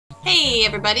Hey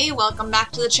everybody, welcome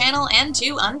back to the channel and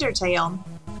to Undertale.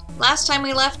 Last time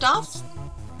we left off,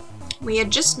 we had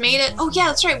just made it— oh yeah,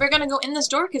 that's right, we're gonna go in this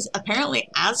door because apparently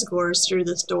Asgore is through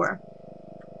this door.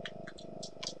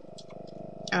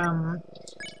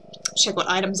 Check what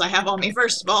items I have on me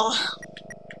first of all.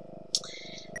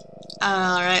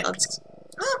 Alright, let's—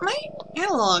 oh, my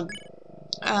analog.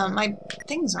 My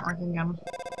things aren't working again.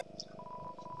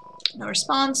 No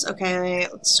response. Okay,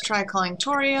 let's try calling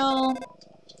Toriel.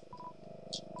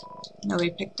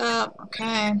 Nobody picked up.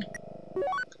 Okay.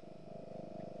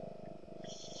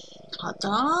 Hot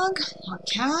dog. Hot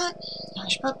cat.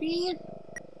 Hush puppy.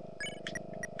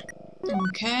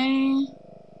 Okay.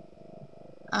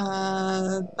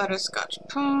 Butterscotch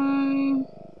pie.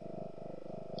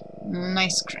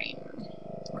 Ice cream.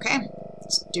 Okay.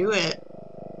 Let's do it.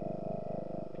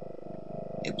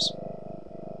 Oops.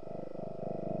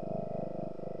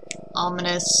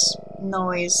 Ominous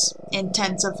noise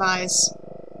intensifies.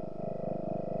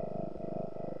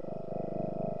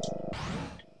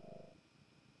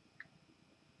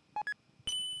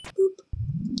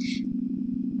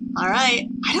 Alright,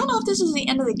 I don't know if this is the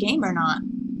end of the game or not.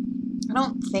 I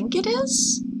don't think it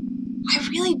is. I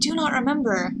really do not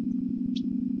remember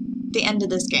the end of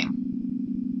this game.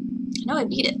 I know I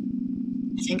beat it.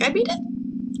 I think I beat it.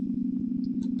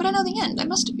 But I know the end. I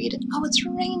must have beat it. Oh, it's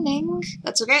raining.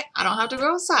 That's okay. I don't have to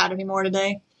go outside anymore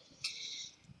today.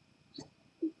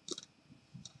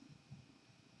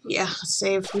 Yeah,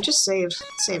 save. We just saved.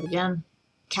 Save again.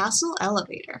 Castle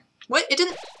elevator. What? It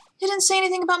didn't say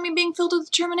anything about me being filled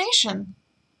with determination.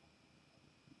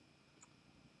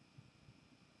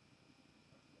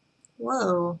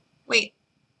 Whoa. Wait.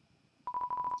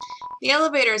 The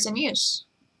elevator is in use.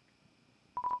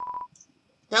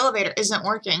 The elevator isn't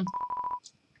working.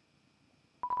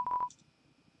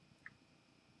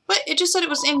 But it just said it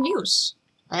was in use.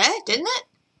 Eh? Didn't it?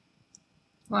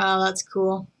 Wow, that's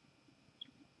cool.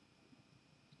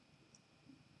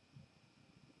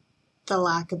 The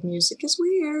lack of music is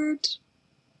weird.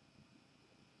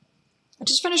 I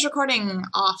just finished recording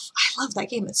Off. I love that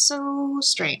game. It's so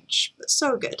strange, but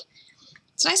so good.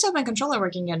 It's nice to have my controller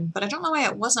working again, but I don't know why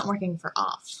it wasn't working for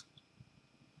Off.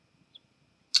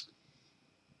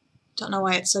 Don't know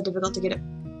why it's so difficult to get a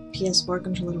PS4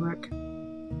 controller to work.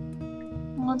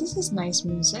 Oh, this is nice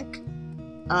music.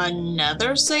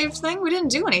 Another save thing? We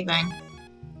didn't do anything.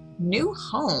 New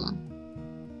home.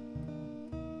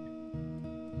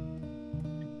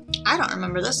 I don't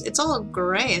remember this. It's all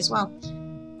gray as well.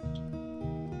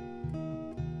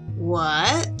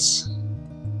 What?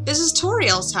 This is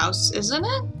Toriel's house, isn't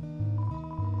it?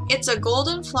 It's a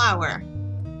golden flower.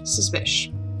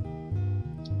 Suspicious.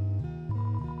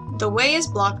 The way is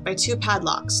blocked by 2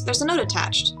 padlocks. There's a note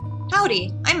attached.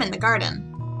 Howdy, I'm in the garden.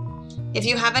 If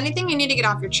you have anything you need to get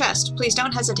off your chest, please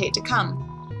don't hesitate to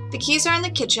come. The keys are in the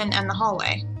kitchen and the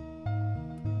hallway.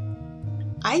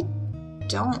 I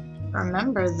don't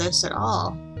remember this at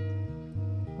all.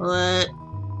 What?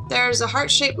 There's a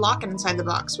heart-shaped locket inside the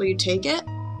box. Will you take it?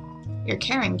 You're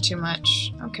carrying too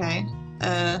much. Okay.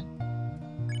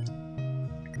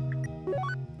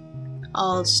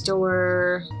 I'll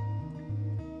store—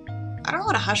 I don't know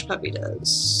what a hush puppy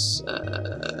does.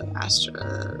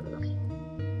 Astra.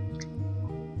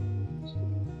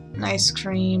 Ice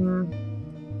cream.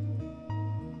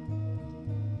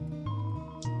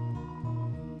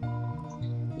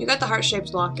 You got the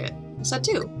heart-shaped locket. I said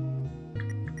 2.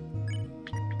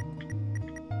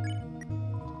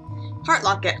 Heart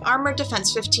locket, armor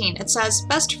defense 15. It says,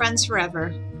 best friends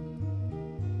forever.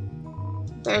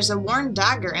 There's a worn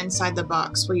dagger inside the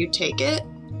box. Will you take it?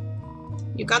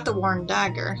 You got the worn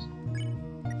dagger.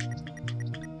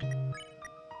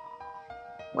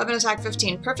 Weapon attack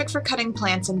 15. Perfect for cutting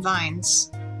plants and vines.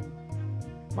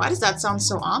 Why does that sound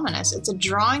so ominous? It's a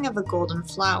drawing of a golden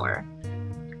flower.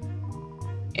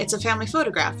 It's a family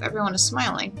photograph. Everyone is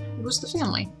smiling. Who's the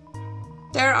family?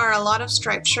 There are a lot of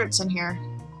striped shirts in here.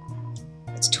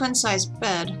 It's a twin-size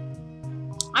bed.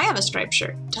 I have a striped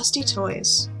shirt. Dusty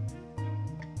toys.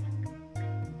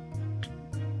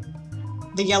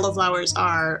 The yellow flowers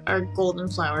are golden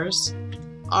flowers.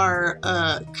 Are,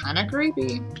 kinda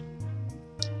creepy.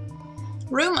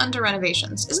 Room under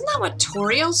renovations. Isn't that what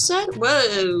Toriel said?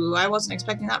 Whoa, I wasn't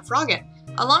expecting that. Frogget.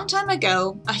 A long time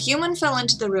ago, a human fell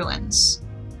into the ruins.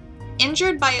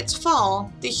 Injured by its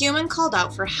fall, the human called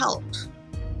out for help.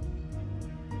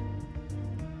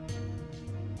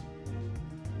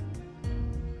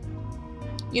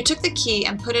 You took the key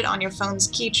and put it on your phone's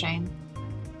keychain.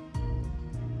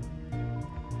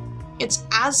 It's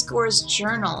Asgore's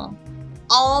journal.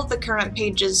 All the current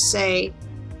page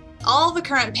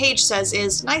says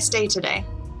is, nice day today.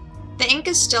 The ink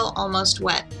is still almost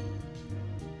wet.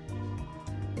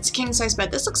 It's a king-size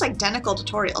bed. This looks identical to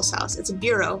Toriel's house. It's a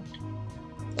bureau.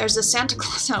 There's a Santa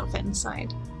Claus outfit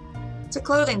inside. It's a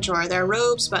clothing drawer. There are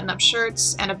robes, button-up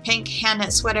shirts, and a pink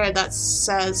hand-knit sweater that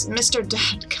says Mr.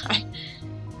 Dad Guy.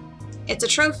 It's a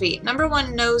trophy.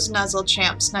 #1 Nose Nuzzle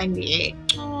Champs 98.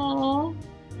 Aww.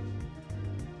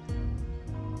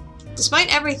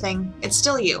 Despite everything, it's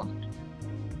still you.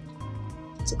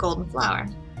 It's a golden flower.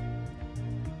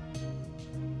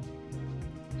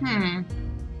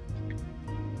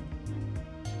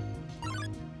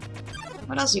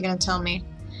 What else are you gonna tell me?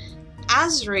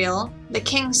 Asriel, the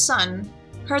king's son,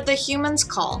 heard the human's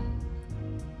call.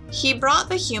 He brought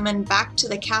the human back to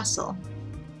the castle.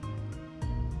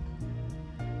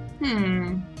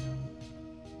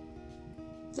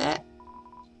 That...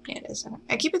 Yeah, it is.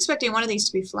 I keep expecting one of these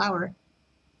to be flower.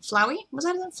 Flowey? Was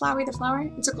that it? Flowey the flower?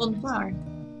 It's a golden flower.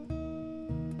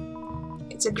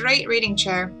 It's a great reading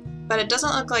chair, but it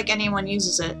doesn't look like anyone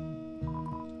uses it.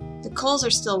 The coals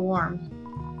are still warm.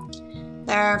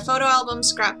 There are photo albums,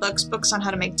 scrapbooks, books on how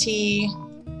to make tea.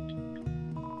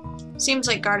 Seems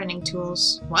like gardening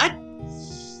tools. What?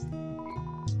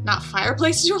 Not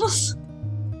fireplace tools?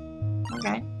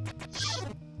 Okay.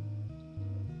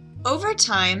 Over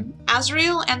time,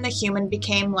 Asriel and the human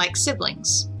became like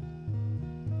siblings.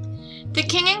 The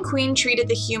king and queen treated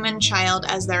the human child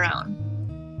as their own.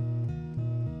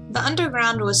 The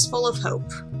underground was full of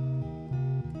hope.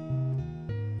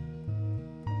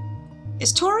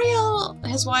 Is Toriel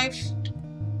his wife?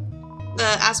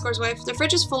 The Asgore's wife? The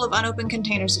fridge is full of unopened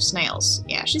containers of snails.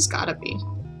 Yeah, she's gotta be.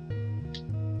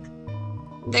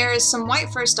 There is some white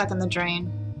fur stuck in the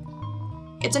drain.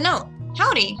 It's a note.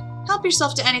 Howdy! Help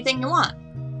yourself to anything you want.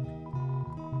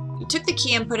 You took the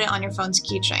key and put it on your phone's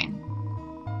keychain.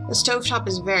 The stovetop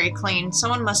is very clean.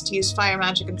 Someone must use fire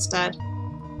magic instead.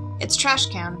 It's a trash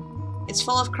can. It's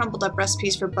full of crumpled up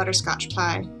recipes for butterscotch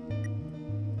pie.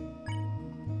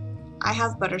 I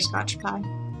have butterscotch pie.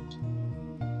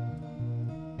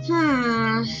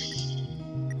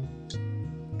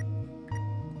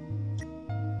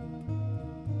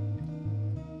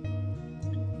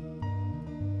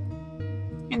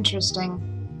 Interesting.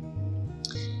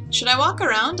 Should I walk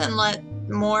around and let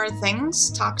more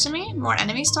things talk to me? More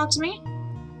enemies talk to me?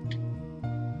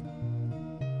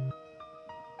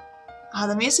 Oh,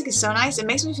 the music is so nice. It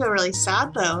makes me feel really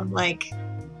sad though. Like,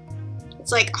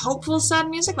 it's like hopeful sad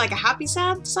music, like a happy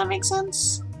sad. Does that make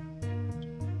sense?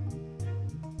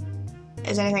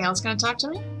 Is anything else gonna talk to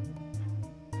me?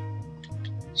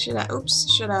 Should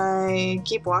I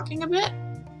keep walking a bit?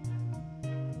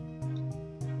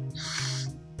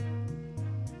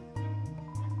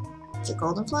 It's a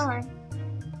golden flower.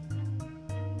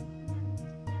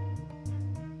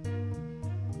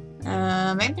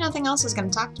 Maybe nothing else is gonna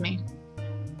talk to me.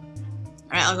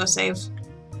 Alright, I'll go save.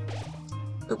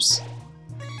 Oops.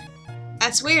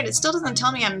 That's weird, it still doesn't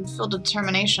tell me I'm filled with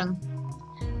determination.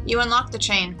 You unlock the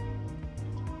chain.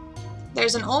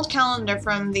 There's an old calendar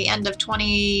from the end of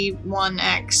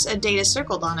 21X. A date is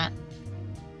circled on it.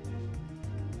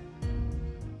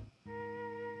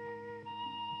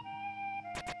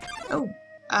 Oh.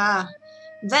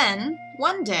 Then,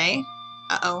 one day...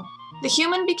 Uh-oh. The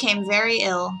human became very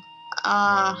ill.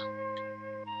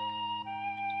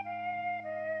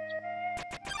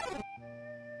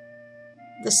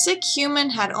 The sick human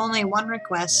had only one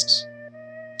request.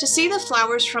 To see the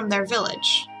flowers from their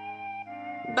village.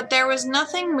 But there was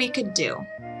nothing we could do.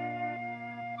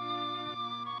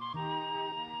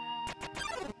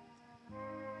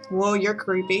 Whoa, you're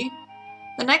creepy.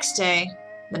 The next day...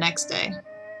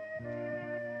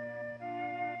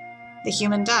 The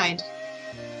human died.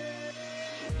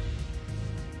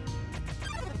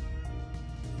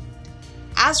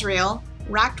 Asriel,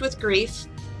 racked with grief,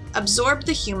 absorbed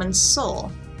the human's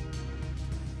soul.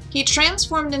 He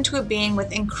transformed into a being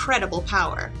with incredible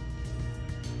power.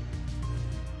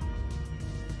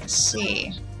 Let's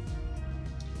see.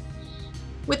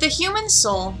 With the human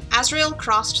soul, Asriel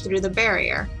crossed through the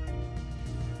barrier.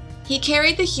 He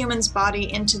carried the human's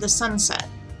body into the sunset.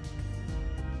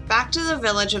 Back to the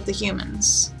village of the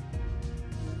humans.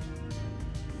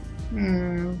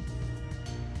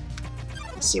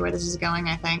 Let's see where this is going,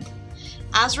 I think.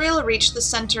 Asriel reached the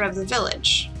center of the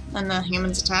village, and the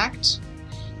humans attacked.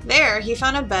 There, he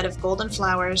found a bed of golden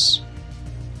flowers.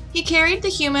 He carried the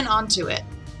human onto it.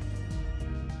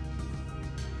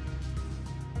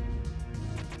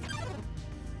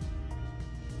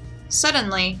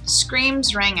 Suddenly,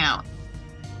 screams rang out.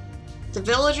 The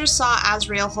villagers saw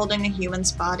Asriel holding the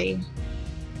human's body.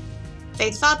 They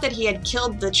thought that he had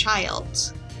killed the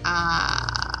child.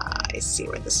 I see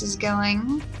where this is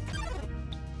going.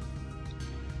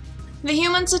 The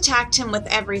humans attacked him with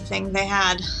everything they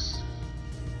had.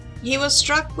 He was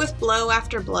struck with blow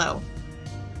after blow.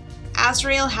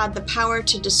 Asriel had the power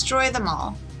to destroy them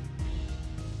all.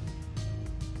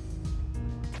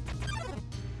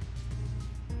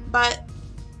 But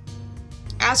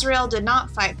Asriel did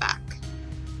not fight back.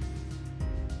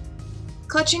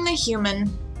 Clutching the human,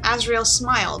 Asriel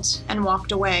smiled and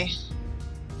walked away.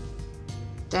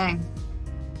 Dang.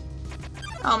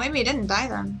 Oh, maybe he didn't die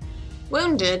then.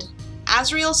 Wounded,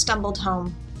 Asriel stumbled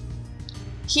home.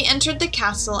 He entered the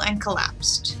castle and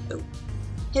collapsed. Ooh.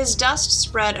 His dust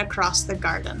spread across the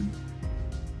garden.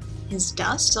 His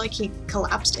dust? Like he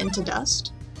collapsed into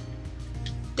dust?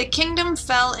 The kingdom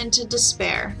fell into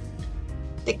despair.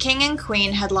 The king and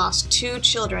queen had lost 2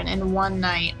 children in one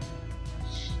night.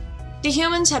 The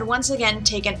humans had once again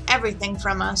taken everything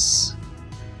from us.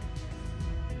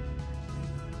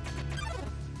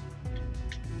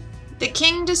 The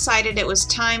king decided it was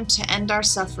time to end our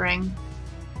suffering.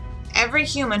 Every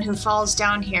human who falls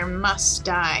down here must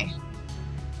die.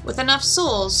 With enough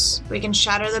souls, we can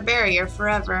shatter the barrier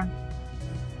forever.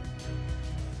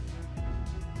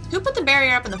 Who put the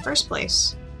barrier up in the first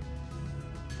place?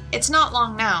 It's not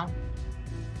long now.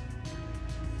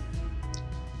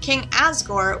 King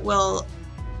Asgore will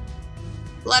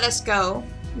let us go,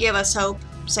 give us hope,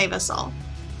 save us all.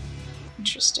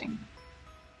 Interesting.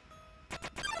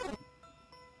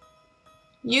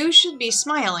 You should be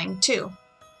smiling, too.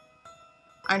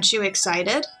 Aren't you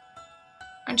excited?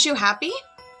 Aren't you happy?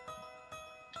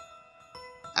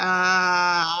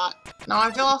 No,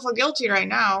 I feel awful guilty right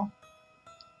now.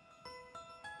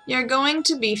 You're going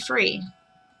to be free.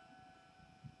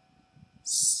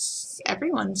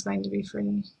 Everyone's going to be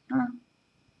free. Huh.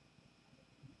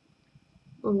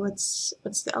 Ooh, what's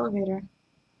the elevator?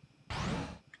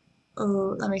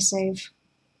 Oh, let me save.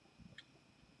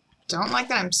 Don't like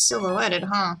that I'm silhouetted,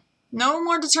 huh? No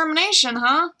more determination,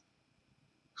 huh?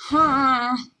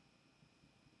 Huh.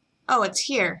 Oh, it's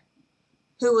here.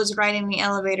 Who was riding the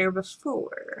elevator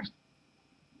before?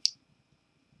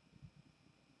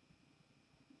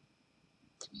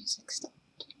 The music stopped.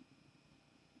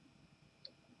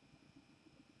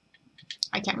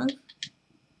 I can't move?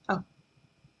 Oh.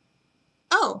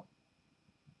 Oh!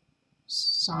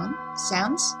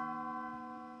 Sounds?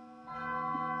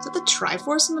 Is that the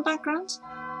Triforce in the background?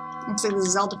 Looks like there's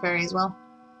a Zelda fairy as well.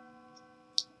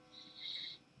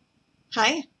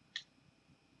 Hi.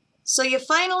 So you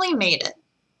finally made it.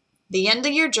 The end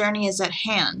of your journey is at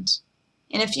hand.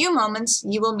 In a few moments,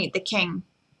 you will meet the king.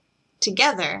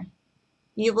 Together,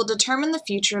 you will determine the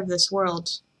future of this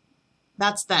world.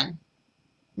 That's then.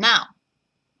 Now,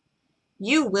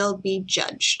 you will be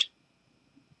judged.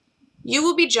 You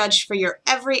will be judged for your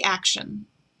every action.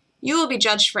 You will be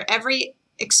judged for every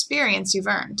experience you've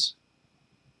earned.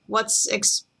 What's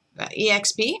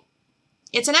EXP?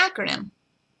 It's an acronym.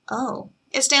 Oh,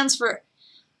 it stands for,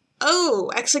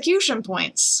 execution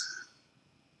points.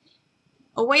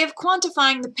 A way of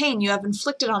quantifying the pain you have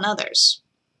inflicted on others.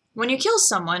 When you kill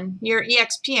someone, your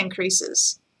EXP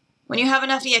increases. When you have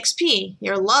enough EXP,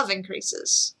 your love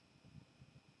increases.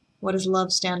 What does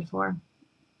love stand for?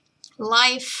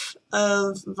 Life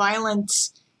of violent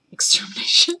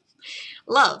extermination.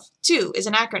 Love, too, is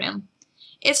an acronym.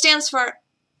 It stands for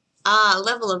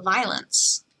level of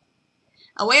violence.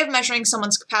 A way of measuring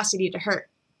someone's capacity to hurt.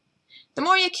 The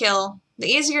more you kill, the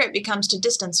easier it becomes to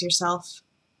distance yourself.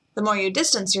 The more you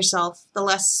distance yourself, the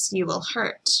less you will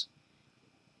hurt.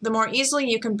 The more easily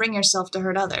you can bring yourself to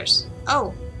hurt others.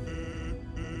 Oh.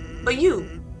 But you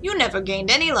never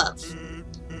gained any love.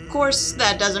 Of course,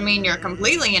 that doesn't mean you're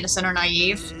completely innocent or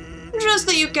naive. Just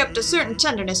that you kept a certain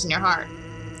tenderness in your heart.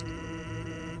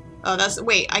 Oh,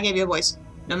 wait, I gave you a voice.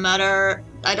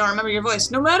 I don't remember your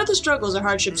voice. No matter the struggles or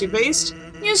hardships you faced,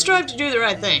 you strive to do the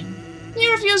right thing.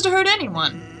 You refused to hurt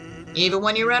anyone. Even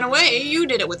when you ran away, you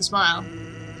did it with a smile.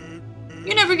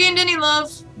 You never gained any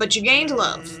love, but you gained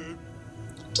love.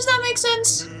 Does that make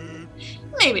sense?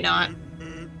 Maybe not.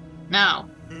 Now,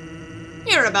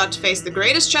 you're about to face the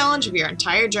greatest challenge of your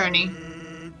entire journey.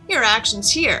 Your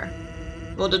actions here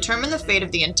will determine the fate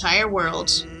of the entire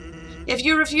world. If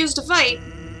you refuse to fight,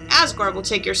 Asgore will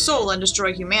take your soul and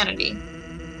destroy humanity.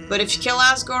 But if you kill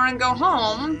Asgore and go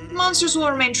home, monsters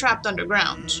will remain trapped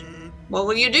underground. What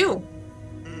will you do?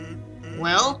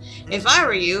 Well, if I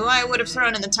were you, I would have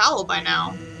thrown in the towel by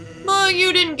now. But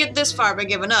you didn't get this far by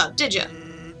giving up, did you?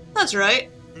 That's right.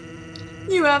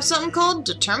 You have something called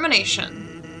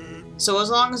determination. So as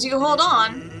long as you hold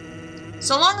on,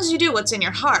 so long as you do what's in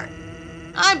your heart,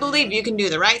 I believe you can do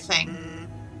the right thing.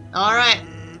 Alright,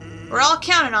 we're all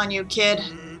counting on you, kid.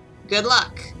 Good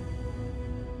luck.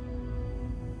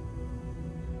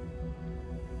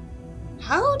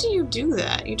 How do you do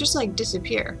that? You just, like,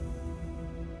 disappear.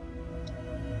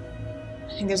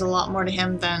 I think there's a lot more to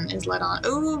him than is let on.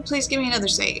 Ooh, please give me another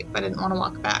save. I didn't want to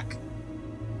walk back.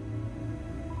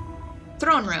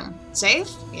 Throne room. Safe?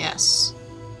 Yes.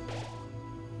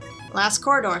 Last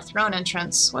corridor. Throne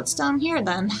entrance. What's down here,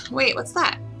 then? Wait, what's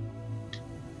that?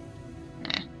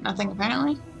 Nothing,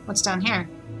 apparently. What's down here?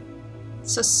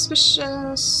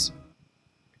 Suspicious.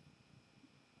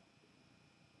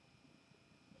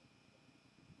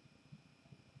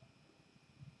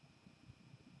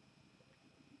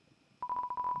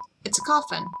 It's a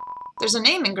coffin. There's a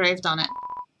name engraved on it.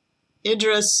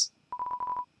 Idris.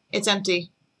 It's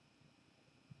empty.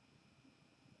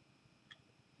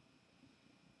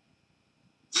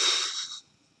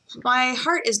 My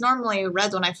heart is normally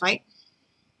red when I fight.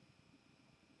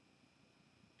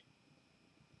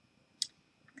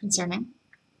 Concerning.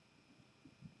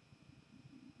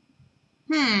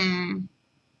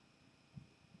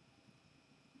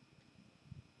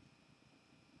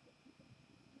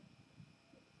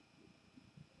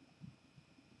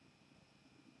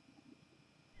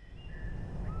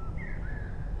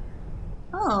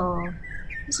 Oh,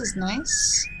 this is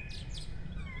nice.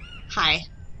 Hi.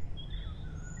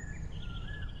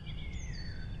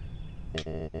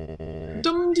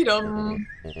 Dum-de-dum.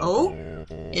 Oh?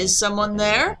 Is someone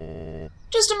there?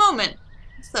 Just a moment.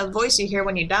 It's that voice you hear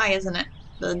when you die, isn't it?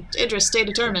 The Idris, stay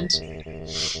determined.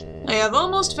 I have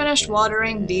almost finished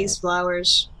watering these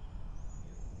flowers.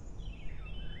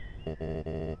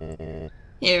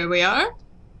 Here we are.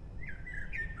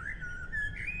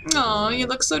 Oh, you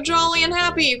look so jolly and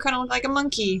happy. You kind of look like a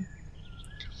monkey.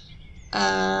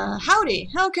 Howdy.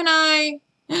 How can I...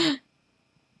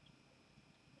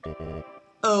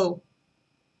 Oh.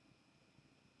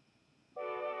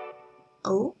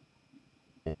 Oh?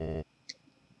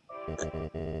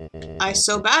 I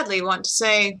so badly want to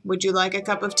say, would you like a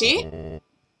cup of tea?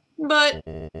 But...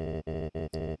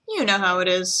 you know how it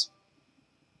is.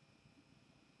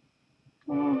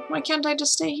 Oh, why can't I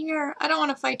just stay here? I don't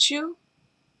want to fight you.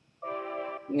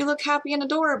 You look happy and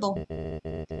adorable.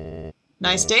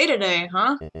 Nice day today,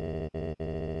 huh?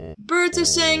 Birds are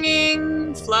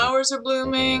singing, flowers are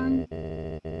blooming.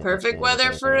 Perfect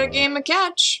weather for a game of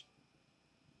catch.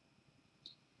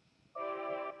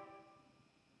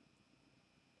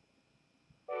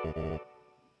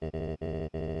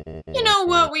 You know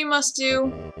what we must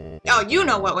do? Oh, you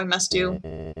know what we must do.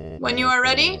 When you are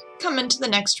ready, come into the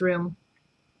next room.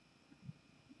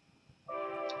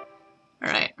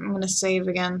 Alright, I'm gonna save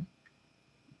again.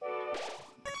 I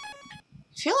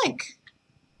feel like...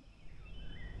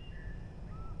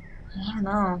 I don't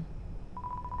know.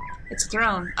 It's a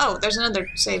throne. Oh, there's another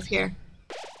save here.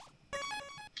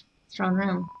 Throne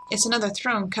room. It's another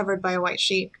throne covered by a white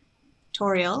sheet.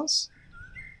 Tutorials.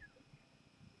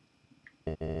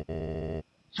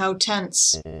 How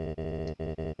tense.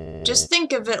 Just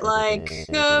think of it like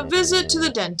a visit to the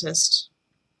dentist.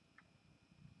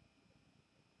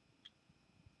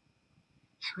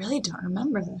 I really don't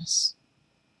remember this.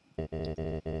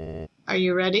 Are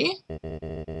you ready?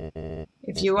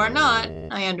 If you are not,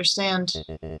 I understand.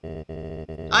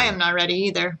 I am not ready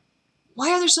either.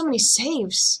 Why are there so many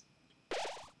saves?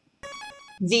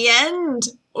 The end!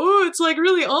 Oh, it's like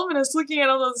really ominous looking at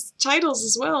all those titles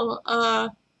as well. I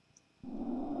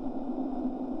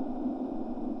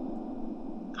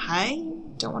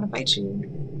don't want to fight you.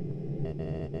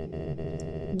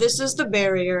 This is the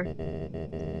barrier.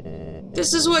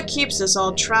 This is what keeps us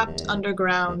all trapped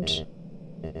underground.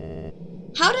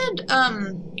 How did,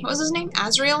 what was his name?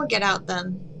 Asriel get out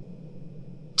then?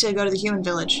 To go to the human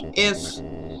village.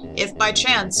 If by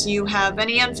chance you have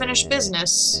any unfinished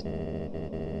business,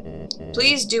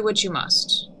 please do what you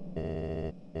must.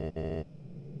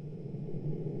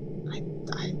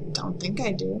 I don't think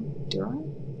I do. Do I?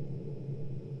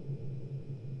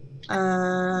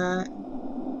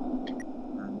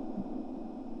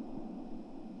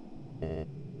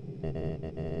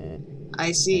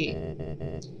 I see.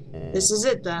 This is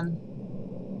it then.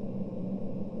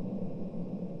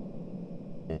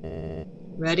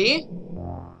 Ready?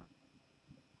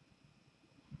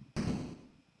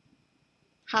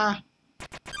 Ha.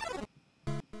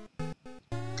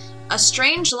 A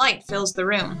strange light fills the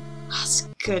room. Oh, it's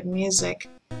good music.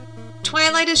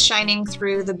 Twilight is shining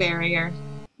through the barrier.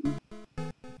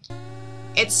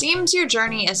 It seems your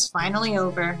journey is finally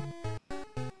over.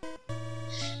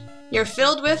 You're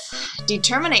filled with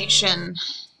determination.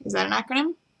 Is that an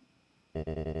acronym?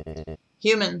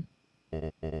 Human.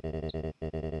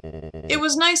 It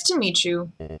was nice to meet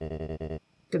you.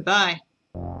 Goodbye.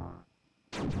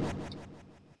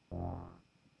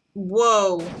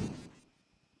 Whoa.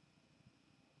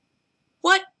 What?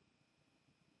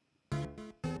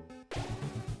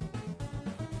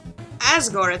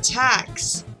 Asgore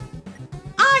attacks.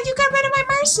 Ah, you got rid of my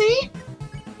mercy!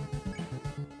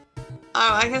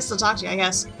 Oh, I guess they'll talk to you, I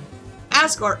guess.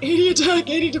 Asgore, 80 attack,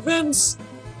 80 defense!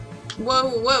 Whoa,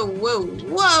 whoa, whoa,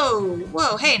 whoa,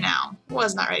 whoa, hey now.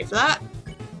 Was not ready for that.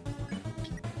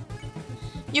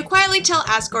 You quietly tell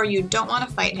Asgore you don't want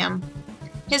to fight him.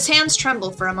 His hands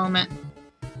tremble for a moment.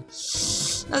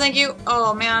 No, thank you.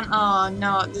 Oh, man. Oh,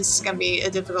 no. This is gonna be a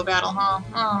difficult battle, huh?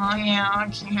 Oh, yeah. I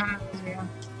can't.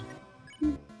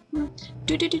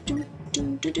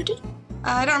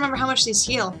 I don't remember how much these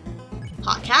heal.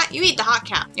 Hot cat? You eat the hot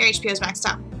cat. Your HP is maxed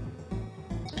out.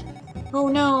 Oh,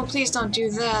 no. Please don't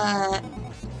do that.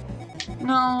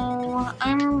 No.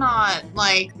 I'm not,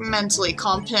 like, mentally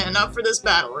competent enough for this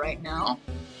battle right now.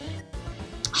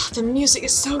 Oh, the music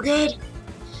is so good.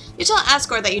 You tell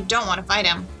Asgore that you don't want to fight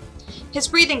him. His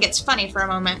breathing gets funny for a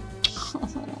moment.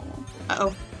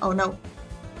 Uh-oh. Oh, no.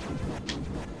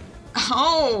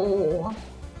 Oh!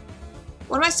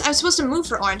 What am I'm supposed to move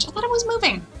for orange? I thought it was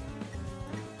moving.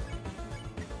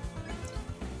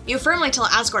 You firmly tell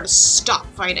Asgore to stop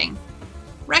fighting.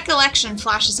 Recollection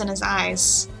flashes in his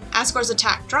eyes. Asgore's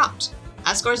attack dropped.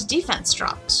 Asgore's defense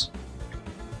dropped.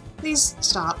 Please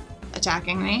stop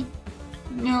attacking me.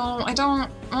 No, I don't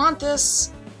want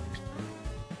this.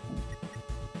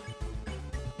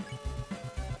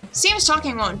 Seems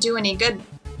talking won't do any good.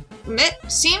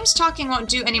 Seems talking won't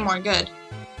do any more good.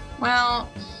 Well,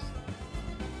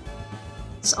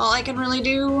 that's all I can really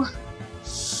do.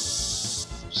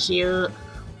 Here.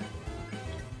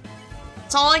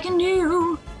 That's all I can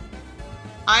do.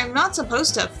 I'm not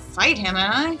supposed to fight him,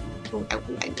 am I?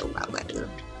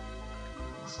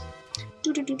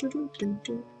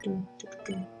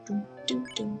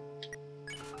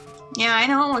 Yeah, I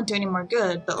know it won't do any more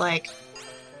good, but like...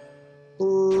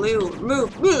 Blue,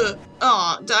 move, ugh.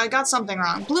 Oh, I got something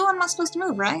wrong. Blue, I'm not supposed to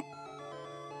move, right?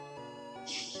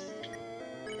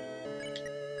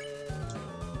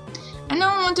 I know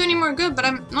it won't do any more good, but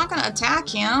I'm not gonna attack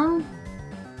him.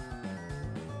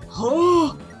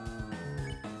 Oh!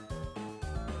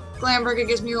 Glamburger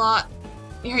gives me a lot.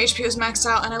 Your HP is maxed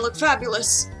out and I look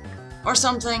fabulous. Or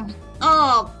something.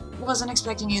 Oh, wasn't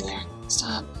expecting you there.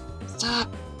 Stop.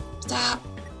 Stop. Stop.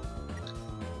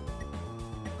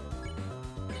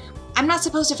 I'm not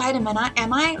supposed to fight him, am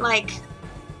I? Like...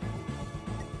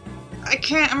 I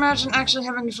can't imagine actually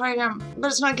having to fight him, but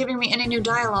it's not giving me any new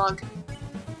dialogue.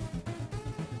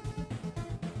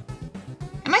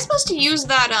 Am I supposed to use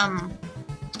that,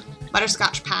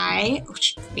 butterscotch pie? Oh,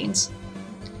 beans.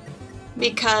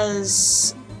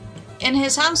 Because in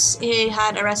his house, he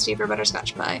had a recipe for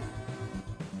butterscotch pie.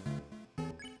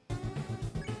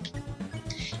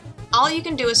 All you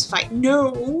can do is fight.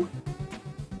 No!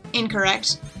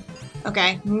 Incorrect.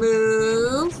 Okay,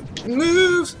 move.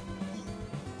 Move!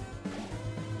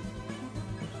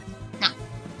 No.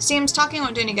 Seems talking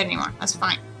won't do any good anymore. That's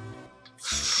fine.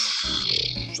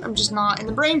 I'm just not in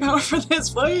the brain power for this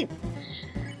fight.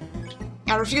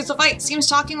 I refuse to fight. Seems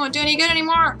talking won't do any good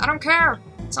anymore. I don't care.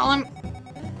 That's all I'm...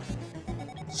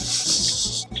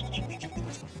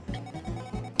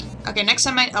 Okay, next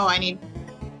time I need...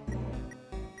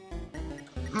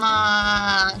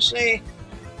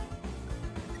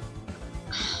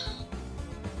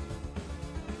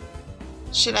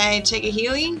 Should I take a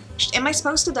healing? Am I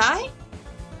supposed to die?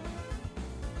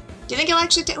 Do you think he'll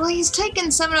actually take... Well, he's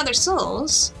taken 7 other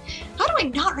souls. How do I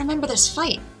not remember this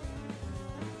fight?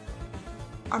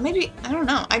 Or maybe... I don't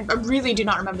know. I really do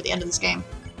not remember the end of this game.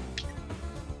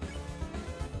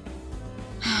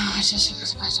 Oh,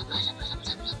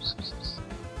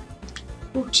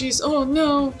 jeez. Oh,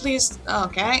 no. Please.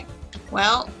 Okay.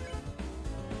 Well.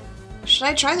 Should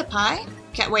I try the pie?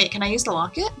 Wait, can I use the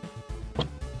locket?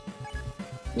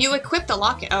 You equip the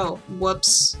locket. Oh,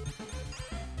 whoops.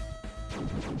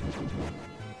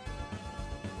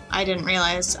 I didn't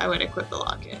realize I would equip the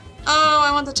locket. Oh,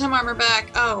 I want the 10 armor back.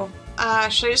 Oh,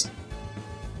 should I just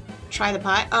try the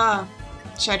pie?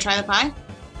 Should I try the pie?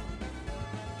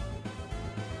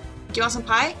 Do you want some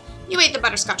pie? You ate the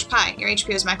butterscotch pie. Your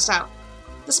HP is maxed out.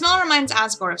 The smell reminds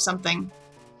Asgore of something.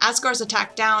 Asgore's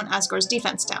attack down, Asgore's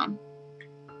defense down.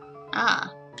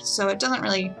 Ah, so it doesn't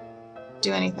really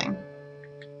do anything.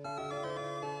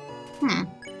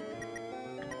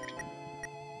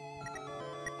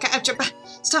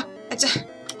 Stop! It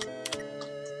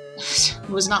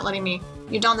was not letting me.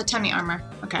 You don the Temi armor.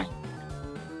 Okay.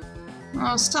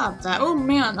 Oh, stop that. Oh,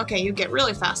 man. Okay, you get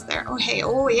really fast there. Oh, hey.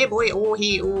 Oh, hey, boy. Oh,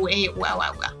 hey. Oh, hey. Wow,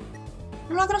 wow, wow.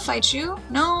 I'm not gonna fight you.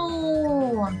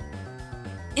 No.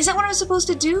 Is that what I'm supposed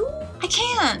to do? I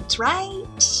can't,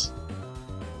 right?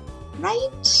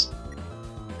 Right?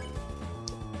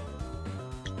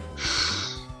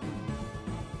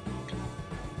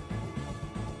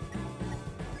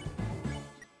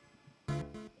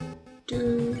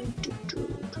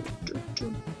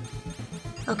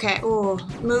 Okay, ooh.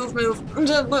 Move, move.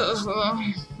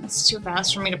 That's too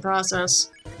fast for me to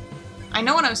process. I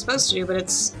know what I'm supposed to do, but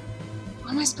it's...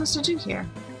 What am I supposed to do here?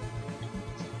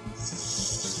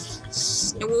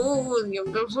 Ooh.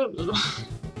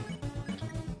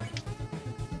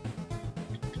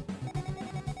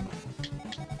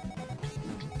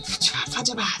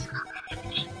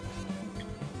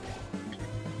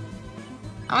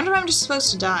 I wonder if I'm just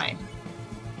supposed to die.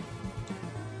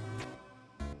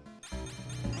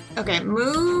 Okay,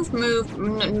 move, move.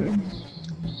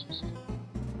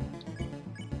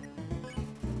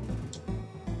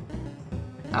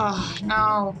 Oh,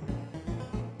 no.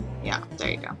 Yeah,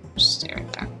 there you go. Just stay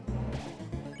right there.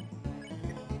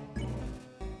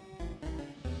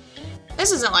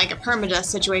 This isn't like a permadeath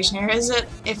situation here, is it?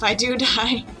 If I do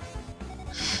die.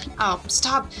 Oh,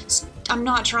 stop. I'm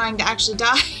not trying to actually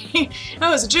die.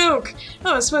 That was a joke.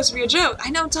 That was supposed to be a joke. I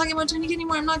know, talking about trying to get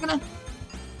anymore. I'm not gonna...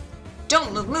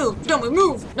 Don't move, move. Don't move,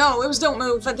 move. No, it was don't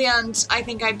move at the end. I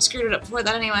think I screwed it up before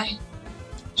that anyway.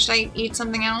 Should I eat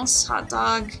something else? Hot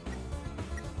dog.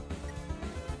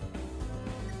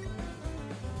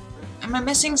 Am I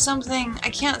missing something? I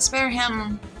can't spare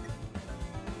him.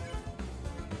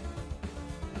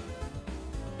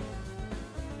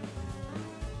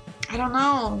 I don't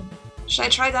know. Should I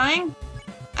try dying?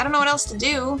 I don't know what else to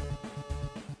do.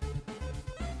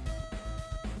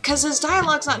 Because his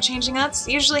dialogue's not changing. That's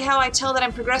usually how I tell that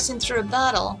I'm progressing through a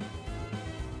battle.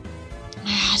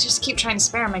 I just keep trying to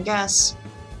spare him, I guess.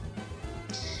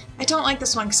 I don't like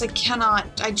this one because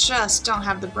I just don't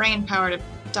have the brain power to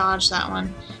dodge that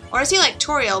one. Or is he like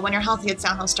Toriel, when your health gets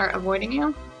down, he'll start avoiding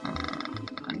you?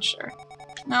 Unsure.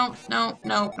 No, no,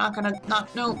 no, not gonna,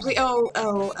 no, please,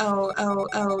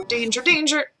 oh, danger,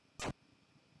 danger!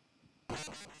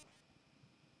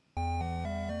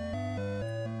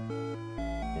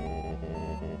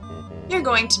 You're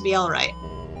going to be alright.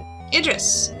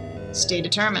 Idris, stay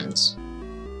determined.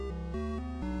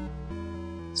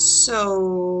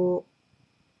 So...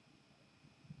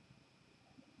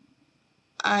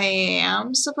 I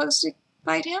am supposed to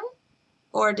fight him?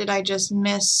 Or did I just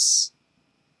misjudge?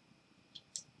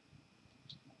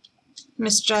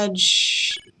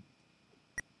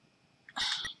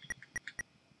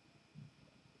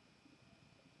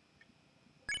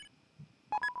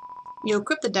 You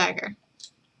equip the dagger.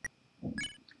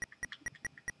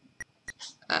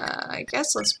 I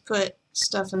guess let's put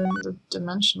stuff in the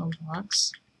dimensional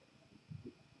blocks.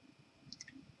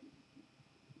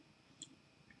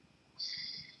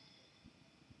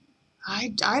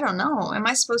 I don't know. Am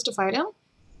I supposed to fight him?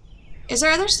 Is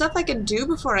there other stuff I can do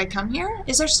before I come here?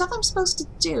 Is there stuff I'm supposed to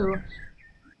do?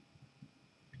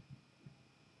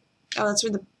 Oh, that's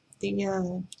where the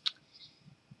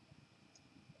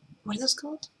what are those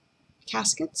called?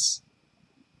 Caskets?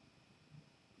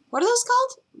 What are those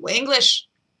called? English!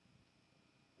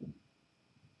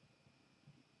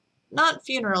 Not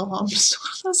funeral homes.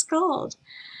 What are those called?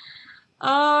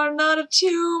 Oh, not a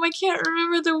tomb. I can't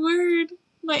remember the word.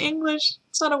 My English.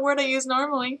 It's not a word I use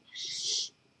normally.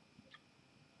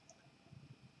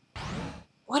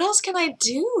 What else can I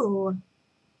do?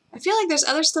 I feel like there's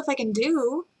other stuff I can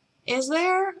do. Is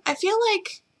there? I feel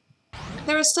like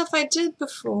there was stuff I did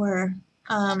before.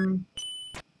 I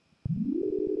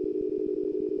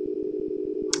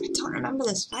don't remember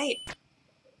this fight.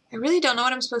 I really don't know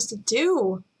what I'm supposed to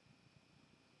do.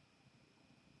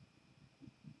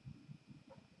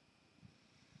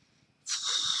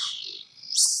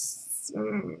 I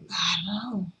don't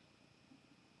know.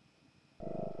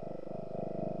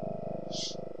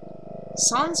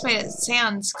 Sans made it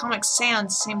Sans. Comic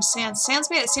Sans. Same Sans. Sans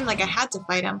made it seem like I had to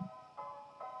fight him.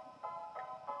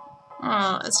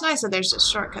 Oh, it's nice that there's just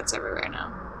shortcuts everywhere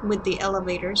now. With the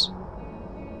elevators.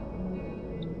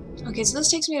 Okay, so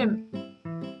this takes me to...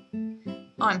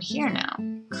 Oh, I'm here now.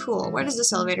 Cool. Where does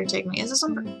this elevator take me? Is this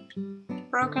one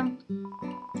broken?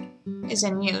 Is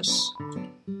in use.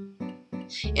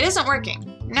 It isn't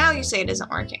working. Now you say it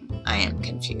isn't working. I am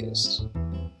confused.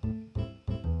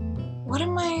 What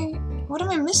am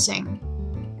I missing?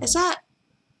 Is that...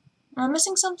 Am I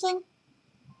missing something?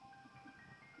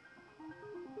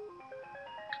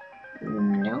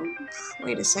 Nope.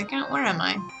 Wait a second. Where am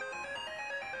I?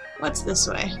 What's this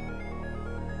way?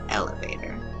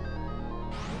 Elevator.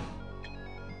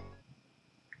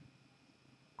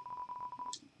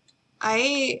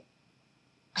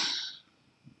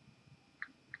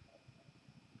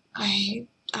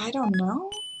 I don't know.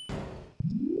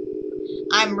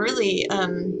 I'm really, I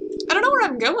don't know where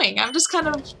I'm going. I'm just kind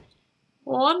of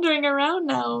wandering around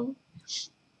now.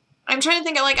 I'm trying to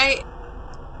think of, like,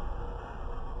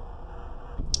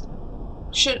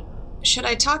 Should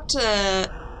I talk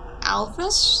to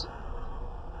Alphys?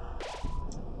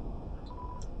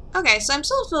 Okay, so I'm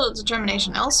still filled with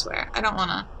determination elsewhere. I don't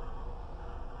want to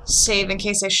save in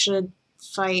case I should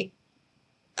fight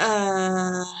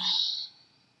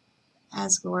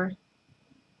Asgore.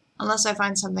 Unless I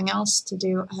find something else to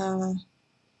do.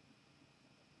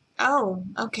 Oh,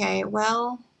 okay,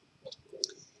 well...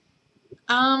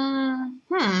 I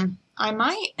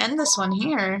might end this one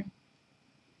here.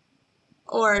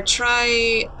 Or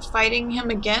try fighting him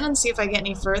again and see if I get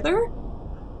any further?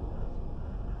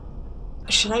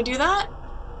 Should I do that?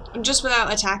 Just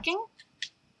without attacking?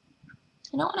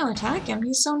 I don't want to attack him,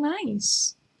 he's so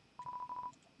nice.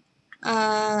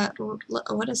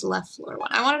 What is left floor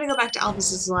one? I wanted to go back to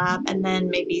Alphys' lab and then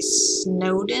maybe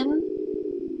Snowden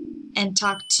and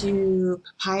talk to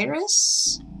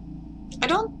Papyrus. I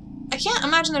can't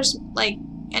imagine there's like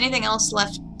anything else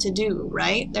left to do,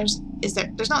 right? There's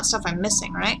not stuff I'm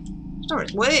missing, right?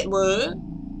 Wait, what?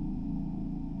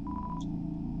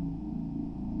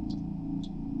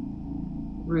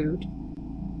 Rude.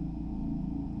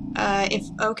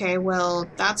 Okay, well,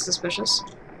 that's suspicious.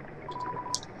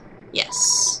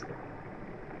 Yes.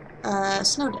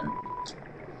 Snowden.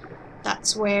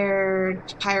 That's where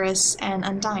Papyrus and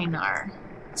Undyne are,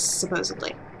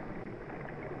 supposedly.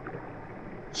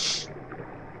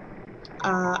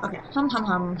 Okay. Hum hum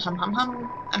hum, hum hum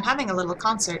hum. I'm having a little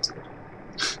concert.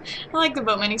 I like the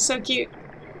boatman, he's so cute.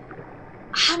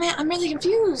 Ah, man, I'm really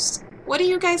confused. What do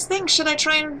you guys think? Should I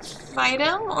try and fight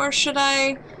him, or should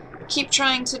I keep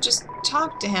trying to just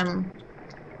talk to him?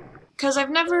 Because I've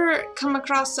never come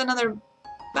across another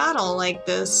battle like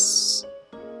this.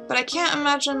 But I can't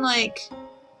imagine, like...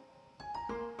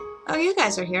 Oh, you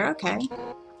guys are here, okay.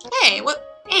 Hey,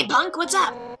 Hey, punk, what's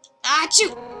up?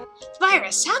 Achoo!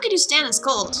 Papyrus, how could you stand this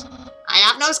cold? I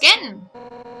have no skin.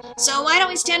 So why don't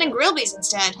we stand in Grillby's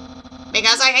instead?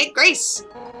 Because I hate grease.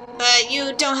 But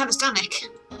you don't have a stomach.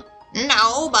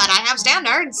 No, but I have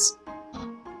standards.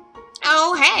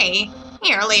 Oh, hey.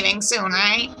 You're leaving soon,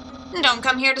 right? Don't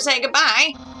come here to say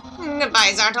goodbye.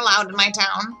 Goodbyes aren't allowed in my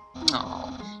town.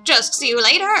 Oh, just see you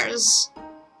laters.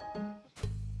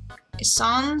 Is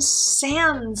Sans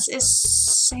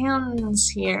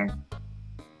here?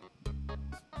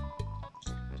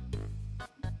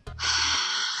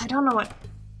 I don't know what...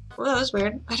 Well, that was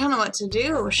weird. I don't know what to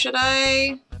do. Should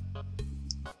I...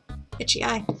 Itchy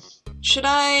eye. Should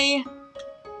I...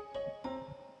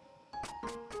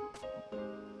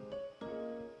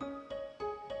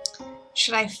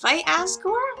 Should I fight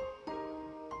Asgore?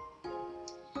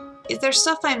 Is there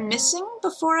stuff I'm missing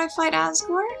before I fight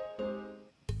Asgore?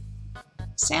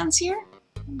 Sans here?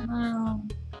 No.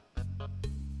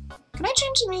 Can I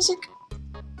change the music?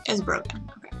 It's broken.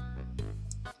 Okay.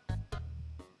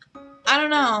 I don't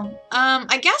know.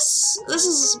 I guess this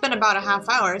has been about a half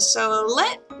hour, so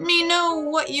let me know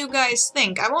what you guys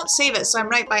think. I won't save it, so I'm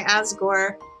right by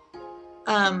Asgore.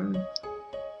 And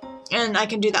I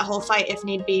can do that whole fight if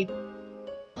need be.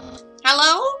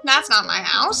 Hello? That's not my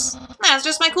house. That's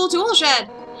just my cool tool shed.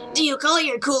 Do you call it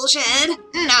your cool shed?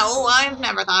 No, I've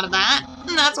never thought of that.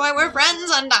 That's why we're friends,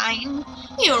 Undyne.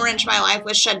 You wrench my life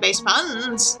with shed-based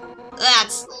puns.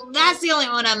 That's the only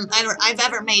one I've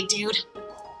ever made, dude.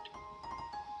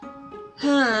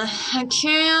 I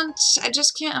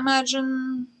just can't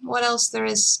imagine what else there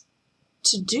is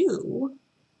to do.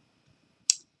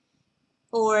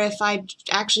 Or if I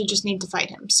actually just need to fight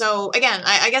him. So, again,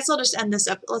 I guess I'll just end this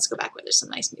up. Let's go back where there's some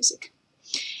nice music.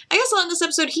 I guess I'll end this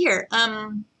episode here.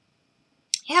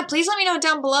 Yeah, please let me know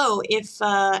down below if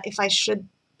I should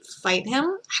fight him.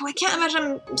 Oh, I can't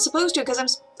imagine I'm supposed to, because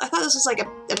I thought this was like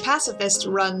a pacifist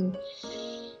run.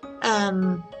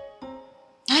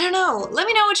 I don't know. Let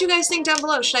me know what you guys think down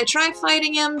below. Should I try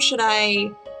fighting him? Should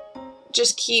I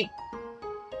just keep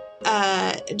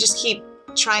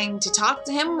trying to talk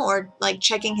to him, or like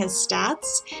checking his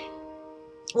stats?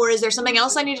 Or is there something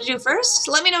else I need to do first?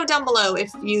 Let me know down below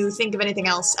if you think of anything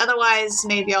else. Otherwise,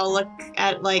 maybe I'll look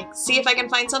at, like, see if I can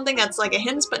find something that's like a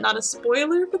hint but not a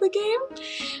spoiler for the game.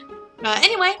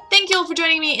 Anyway, thank you all for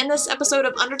joining me in this episode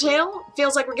of Undertale.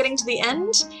 Feels like we're getting to the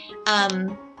end.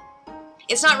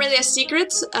 It's not really a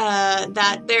secret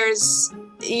that there's...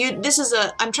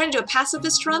 I'm trying to do a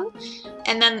pacifist run,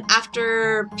 and then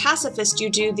after pacifist you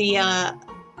do the, I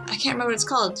can't remember what it's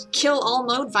called, kill all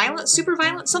mode, violent, super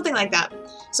violent, something like that.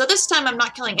 So this time I'm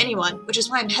not killing anyone, which is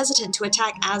why I'm hesitant to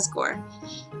attack Asgore.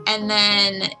 And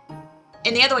then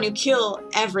in the other one you kill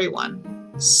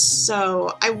everyone.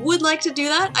 So I would like to do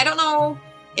that. I don't know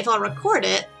if I'll record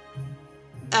it.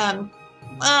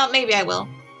 Well, maybe I will.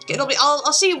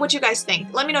 I'll see what you guys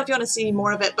think. Let me know if you want to see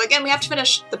more of it. But again, we have to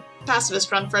finish the pacifist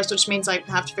run first, which means I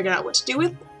have to figure out what to do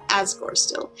with Asgore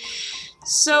still.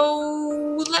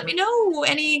 So let me know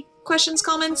any questions,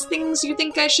 comments, things you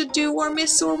think I should do or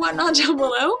miss or whatnot down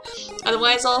below.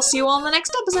 Otherwise, I'll see you all in the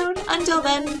next episode. Until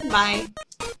then, bye.